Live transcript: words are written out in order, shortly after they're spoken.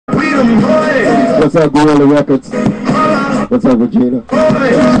them boys. What's up, Gorilla Records? What's up, Regina?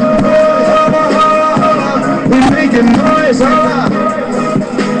 We making noise,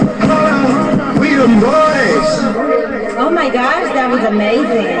 we them boys. Oh my gosh, that was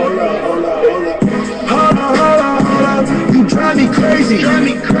amazing. You drive me crazy.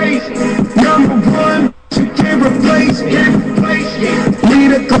 Number one, you can't replace me.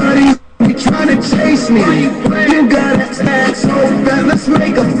 Need a Cardi, you trying to chase me. You got a tag so bad, let's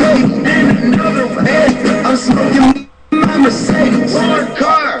make a fake. And another one. Hey, I'm smoking my Mercedes.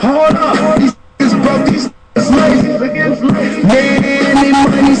 Hold up, these niggas broke, these niggas lazy. Man, they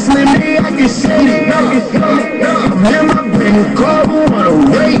money slim, me, I can shade it. Man, my brain car, who wanna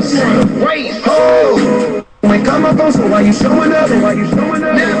race? Oh, when come up on, so why you showing up?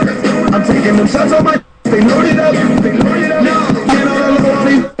 I'm taking them shots on my, they loaded up. Get all alone,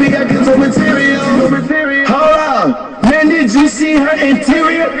 they I get some material. Hold up, man, did you see her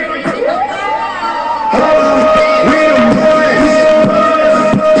interior? Hold up, we them boys.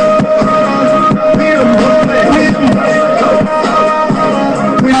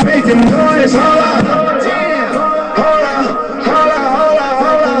 We making noise, hold up.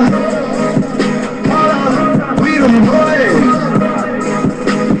 We them boys.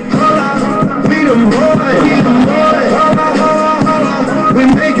 We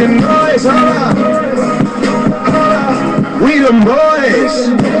making noise, we them boys.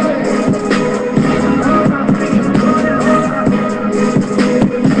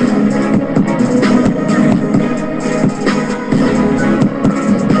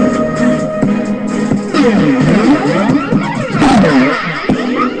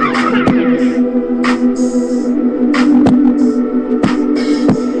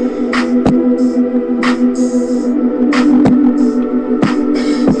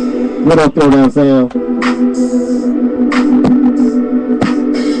 What up, Throwdown Sam?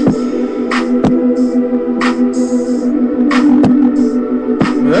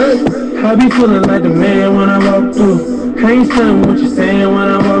 I be feeling like the man when I walk through. I ain't studying what you saying when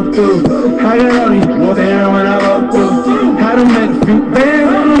I walk through. I got all these boys there when I walk through. How to make a few bands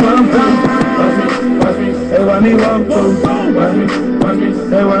when I walk through. Watch me, hey, why me walk through? Watch me,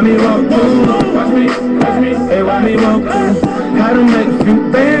 hey, why me walk through? Watch me, hey, why me walk through? How to make a few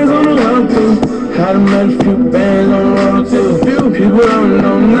bands on the walk through. How to make a few bands on the walk through. People don't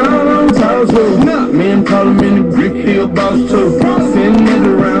know now, don't talk to. Me and Paul, me in the brick hill boss too. Sitting at the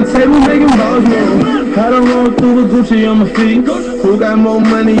round table making balls move. How to walk through with Gucci on my feet. Who got more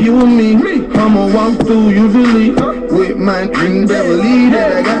money, you or me? I'ma walk through usually with my green Beverly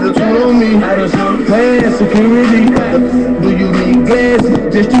that I got the tool on me. I just want past security. Do you need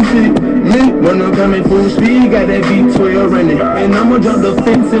glasses just to see me? When I'm coming full speed, got that V12 running. And I'ma jump the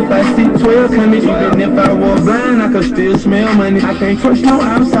fence if I see 12 coming. Even if I was blind, I could still smell money. I can't trust no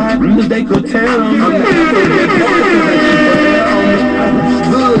outside, cause they could tell I'm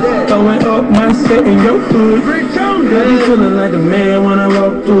throwing up my set in your hood. I be feeling like the man when I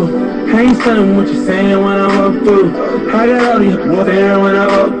walk through. I ain't studying what you saying when I walk through. I got all these boys there when I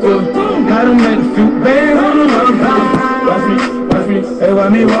walk through. How to make a few bands when I walk through. Watch me, hey, why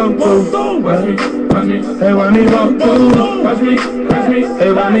me walk through? Watch me, hey, why me walk through? Watch me,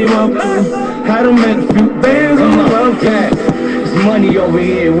 hey, why me walk through? How to make a few bands when I walk through. Money over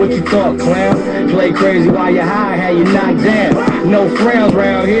here, what you thought, clown? Play crazy while you high, how you knocked down. No frowns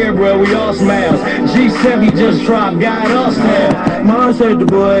round here, bro, we all smiles. G7 just dropped, got us now. Mom said the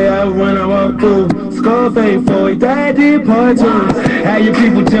boy out when I walk through. Scarface for it, that did part two. How you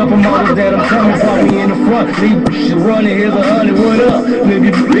people tell from all that I'm coming from me in the front. Leave shit running, here's 100, what up? If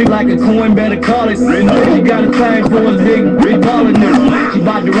you big like a coin, better call it. You got a thing for us big ballin' nigga. She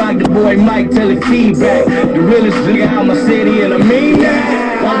about to rock the boy Mike, tell it feedback. The realest nigga out my city and I mean that.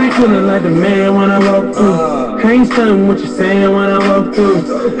 I be feeling like the man when I walk through. I ain't studying what you saying when I walk through.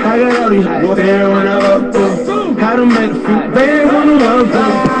 I got all these boys there when I walk through. How to make a few bands when I walk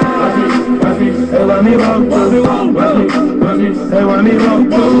through. Watch me, hey, why me walk through? Watch me, hey, why me walk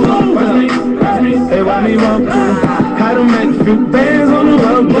through? Watch me, hey, why me walk through? How to make a few bands on the walk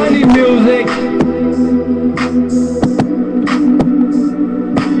through. Money music.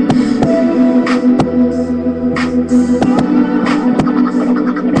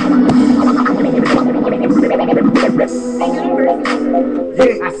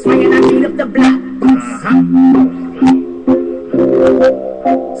 I swing and I beat up the block.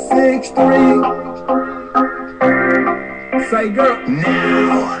 6'3". Say girl.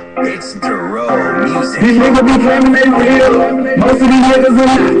 Now it's the road music. These niggas be claiming they real. Most of these niggas are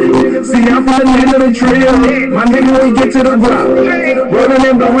not. See, I'm from the end of the trail. My nigga when get to the block, rolling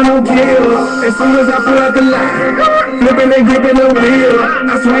and blowing on kill. As soon as I pull out the line, flipping and gripping the wheel.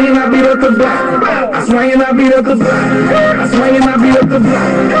 I swing and I beat up the block. I swing and I beat up the block. I swing and I beat up the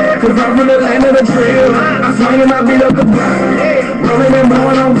block. Cause I'm from the land of the trail. I swing and I beat up the block. Rolling and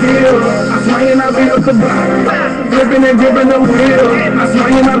blowing on pills. I swing and I beat up the block. Flipping and gripping the wheel. I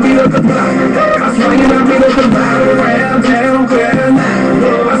swing and I beat up the block. I swing and I beat up the block. Round town, clear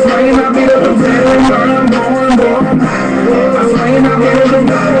now. I swing and I beat up the block. I'm going, I swing and I beat up the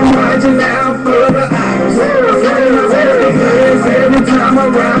block. I'm watching out for the eyes. I swing and I beat up the block. Every time I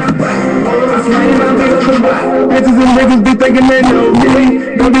ride. I swing and I beat up the block. Bitches and niggas be thinking they know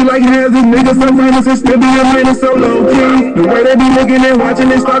me. Don't be like hands and niggas so famous and still be a minute so low key. The way they be looking and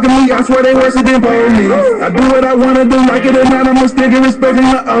watching and stalking me, I swear they worse than police. I do what I wanna do, like it or not, I'ma stick and respecting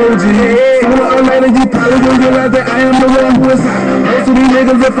the OG. Sooner or later you probably will realize that I am the one who is hot. Most of these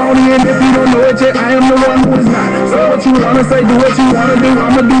niggas are phony, and if you don't know it yet, I am the one who is not. So what you wanna say, do what you wanna do,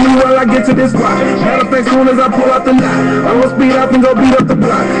 I'ma do you while I get to this spot. Matter of fact, soon as I pull out the lot, I'ma speed up and go beat up the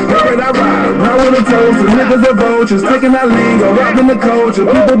block. Alright, I ride with a toast, the niggas are vultures, taking that lingo, robbing the culture.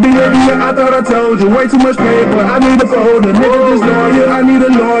 People be living here, I thought I told you, way too much paper, I need a folder. Niggas just lawyer, I need a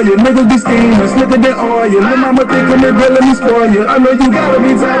lawyer. Niggas be scheming, slicker than oil. Lil' mama thinking they real, let me spoil you. I know you gotta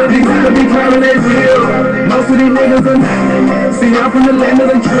be tired of these niggas be claiming they real. Most of these niggas are not. See, I'm from the land of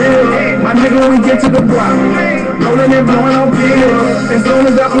the drill. My nigga, when we get to the block, rolling and blowing on pills. As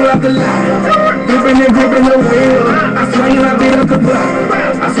soon as I pull out the lot, gripping and gripping the wheel. I swing and I beat up the block.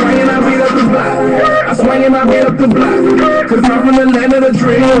 I swing and I beat up the block. I swing and I beat up the block. Cause I'm from the land of the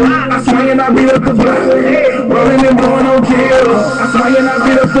drill. I swing and I beat up the block. Rolling and blowing on kills. I swing and I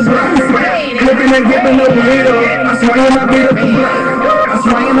beat up the block. Flipping and gripping the wheel. I swing and I beat up the block. I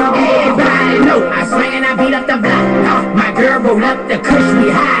swing and I beat up the block. I swing and I beat up the block. My girl rolled up the kush,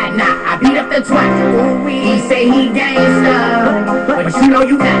 we hide now. I beat up the twat. He say he gangsta, but you know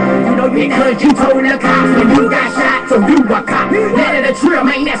you not. Because you told the cops when you got shot, so you a cop. Land of the trail,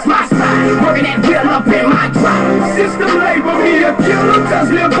 man, that's my spot. Working that wheel up in my drop. System label me a killer, cause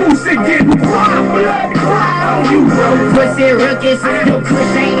Lil Boosie getting robbed. Blood cry on you, bro. Pussy rookies, your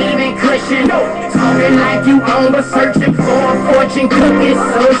kush ain't even cushion. Talking like you own, but searching for a fortune cookie.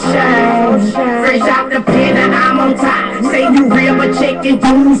 So shy. Fresh out the pen and I'm on top. Say you real, but chicken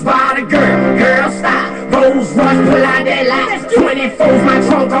dudes by the girl. Girl, stop. Rose rush, pull out that light. 24's my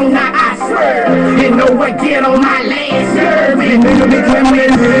trunk on knock, I swear. You know what, get on my last nerve. These niggas be claiming they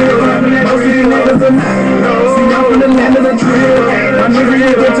real. Most of these niggas are not. See, I'm from the land of the drill. My nigga,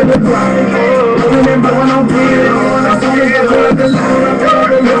 you get to the block. Rolling and blowing on pills. As soon as I pull out the lot,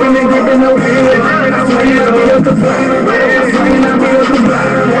 looking and gripping no wheel. I swing and I beat up the block. I swing and I beat up the block.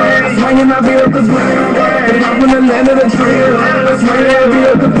 I swing and I beat up the block. Cause I'm from the land of the drill. I swing and I beat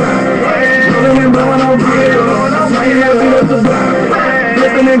up the block. Rolling and blowing on pills. I swing and I beat up the block.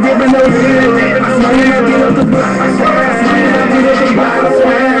 Flipping and gripping no wheel. I swing and I beat up the block. I swing and I beat up the block. I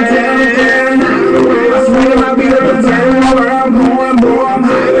swing and I beat up the town. Where I'm going, boy, I'm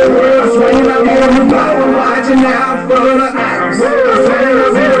high. I swing and I beat up the block. I'm watching out for the eyes. I swing and I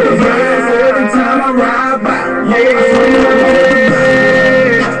beat up the block. Every time I ride by, yeah, I swing and I beat up the block.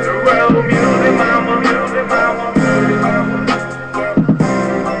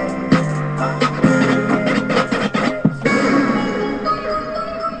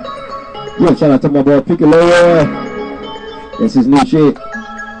 Yeah, shout out to my boy Piccolo. That's his new shit.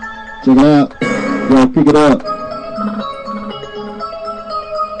 Check it out. Yo, pick it up.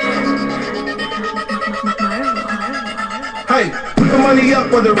 Hey, put the money up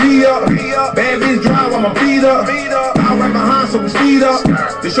for the re-up. Bad bitch drive, I'ma beat up. I'm right behind, so we speed up.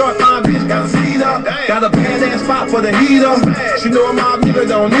 The short time bitch got a speed up. Got a badass spot for the heater. She know a mob nigga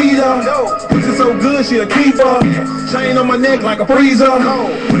don't need her. Pussy so good, she a keeper. Chain on my neck like a freezer.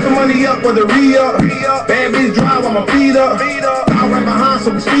 Put the money up for the re-up. Bad bitch drive, I'ma beat up. I'm right behind,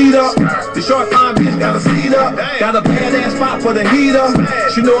 so we speed up. The short time bitch got a speed up. Got a badass spot for the heater.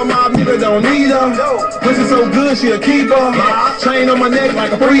 She know a mob nigga don't need her. Pussy so good, she a keeper. Chain on my neck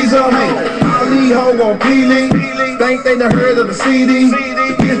like a freezer. Hey, all these hoes gon' P-Lee. Think they done heard of the CD.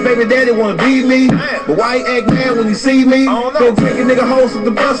 His baby daddy wanna beat me, but why he act mad when he see me? Go take a nigga hoes at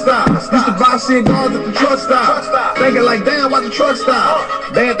the bus stop. Used to buy cigars at the truck stop. Thinking like, damn, why the truck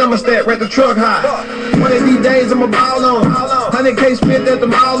stop? Bad thermostat, right the truck high. One of these days I'ma ball on him. 100K spent at the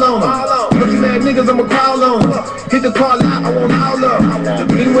mall on him. Looking at niggas, I'ma crawl on him. Hit the car lot, I want all of them.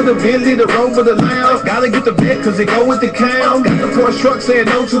 The came with a Bentley, the road with the lounge. Gotta get the bet cause it go with the count. Got the Porsche truck saying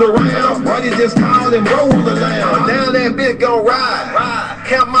no to the round. Buddy just called and roll on the lounge. Now that bitch gon' ride.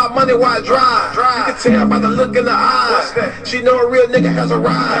 Count my money while I drive. You can tell by the look in the eyes. She know a real nigga has a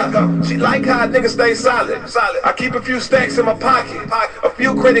ride. She like how a nigga stay solid. I keep a few stacks in my pocket. A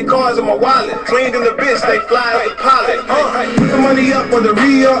few credit cards in my wallet. Clean in the bitch, stay fly as a pilot. Put the money up on the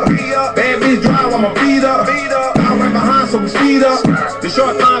re-up. Bad bitch drive on my feet up. I'm right behind so we speed up. The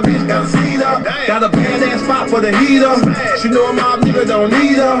short line bitch got a seat up. Got a badass spot for the heater. She know a mob nigga don't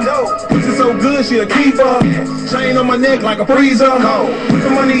need her. Pussy so good she a keeper. Chain on my neck like a freezer. Put the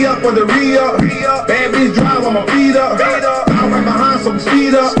money up on the re-up. Bad bitch drive on my feet up. I'm right behind so we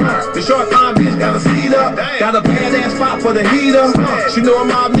speed up. The short line bitch got a seat up. Got a badass spot for the heater. She know a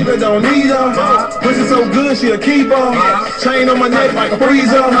mob nigga don't need her. Pussy so good she a keeper. Chain on my neck like a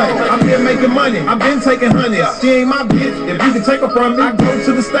freezer. I've been making money. I've been taking honey. She ain't my bitch. If you can take her from me, I go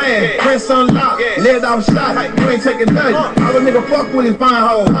to the stand. Press unlock. Let off shot. You ain't taking nothing. All a nigga fuck with is fine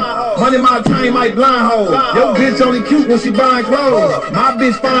hoes. Money my chain like blind hoes. Your bitch only cute when she buying clothes. My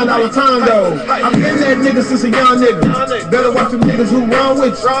bitch fine all the time though. I've been that nigga since a young nigga. Better watch them niggas who wrong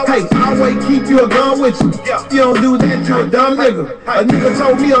with you. Hey, I always keep you a gun with you. You don't do that, you a dumb nigga. A nigga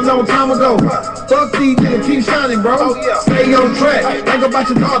told me a long time ago. Fuck these niggas, keep shining, bro. Stay on track. Think about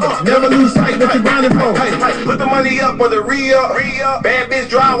your daughter. Never lose sight what you're grinding for. Hey, put the money up on the re-up. Bad bitch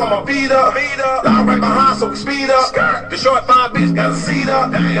drive on my feet up. Lie right behind so we speed up. The short fine bitch got a seat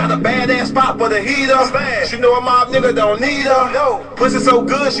up. Got a badass spot for the heater. She know a mob nigga don't need her. Pussy so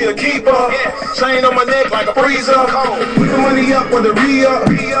good she a keeper. Chain on my neck like a freezer. Put the money up on the re-up.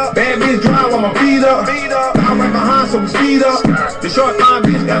 Bad bitch drive on my feet up. I'm right behind so we speed up. The short fine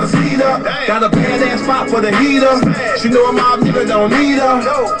bitch got a seat up. Got a badass spot for the heater. She know a mob nigga don't need her.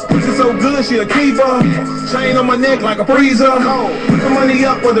 Pussy so good she a keeper. Chain on my neck like a freezer. Put the money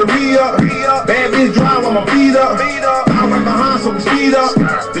up on the re-up. Bad bitch drive on my feet up. I'm right behind so we speed up.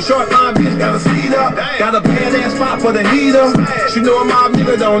 The short fine bitch got a seat up. Got a badass spot for the heater. She know a mob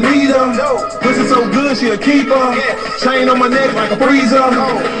nigga don't need her. Pussy so good she a keeper. Chain on my neck like a freezer.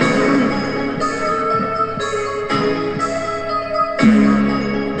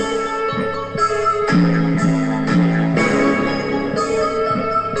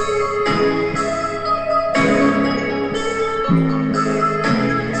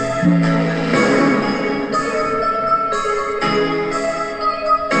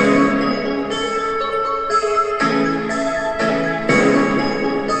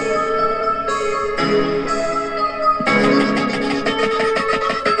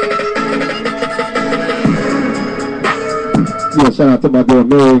 Shout out to my girl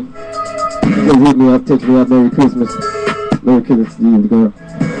Mary. Just hit me up, text me up, Merry Christmas. Merry Christmas to you, girl.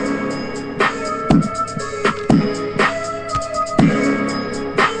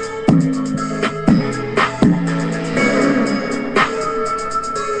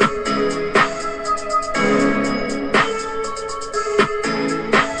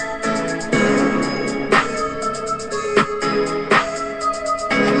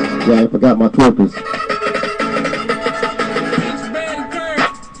 Yeah, I forgot my twerkers.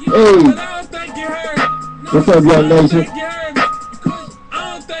 Hey, what's up, young nation? I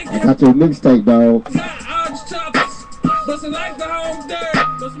got your mixtape, dog.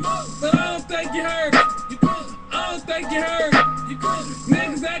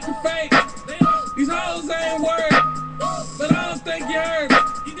 Niggas acting fake. These hoes ain't worried, but I don't think you heard.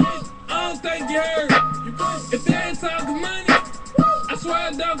 I don't think you heard. If they ain't talking money, I swear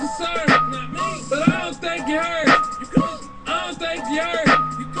I don't concern. But I don't think you heard. I don't think you heard.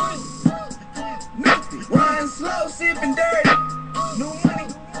 Riding slow, sipping dirty. New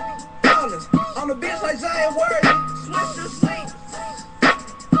money, dollars. On the bitch like Giant Worthy. Switch to sleep.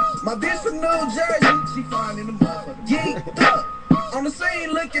 My bitch from New Jersey. She fine in the motherfucker. Geeked up. On the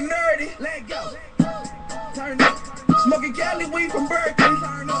scene looking nerdy. Let go. Turn up. Smoking Cali weed from Berkeley.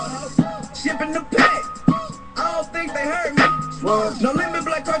 Turn up. Shipping the pack. I don't think they heard me. No limit,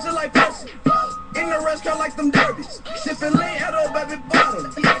 black culture like Pepsi. In the restaurant like them derbies. Sipping lean out of baby bottle.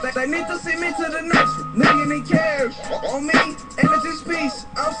 They need to see me to the nursery. Nigga need cares on me. Energy speech.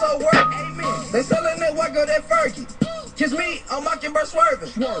 I'm so worried. Amen. They selling that white girl that Fergie. Kiss me, I'm Mockingbird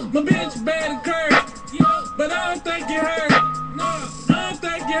swerving. My bitch bad and curvy, but I don't think you heard. No, I don't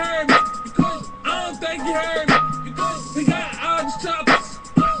think you heard me. I don't think you heard me. We got all these choppers,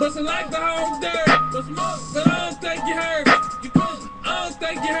 bustin' like the home dirt. But I don't think you heard me. I don't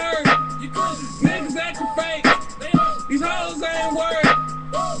think you heard me. Niggas acting fake. These hoes ain't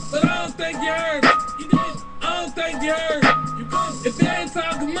worried, but I don't think you heard me. I don't think you heard me. If they ain't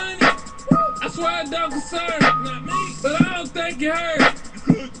talking money, I swear I don't concern. But I don't think you heard.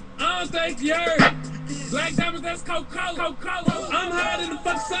 don't think you heard. Black diamonds, that's Coca-Cola. I'm higher than the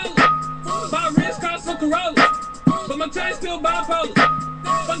fuck solar. My wrist cost some Corolla, but my chain still bipolar.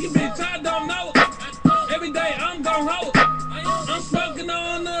 Fucking bitch, I don't know it. Every day I'm gon' hold it. I'm smoking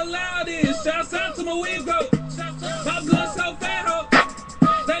on the loudest. Shouts out to my weed bro. My blood so fast.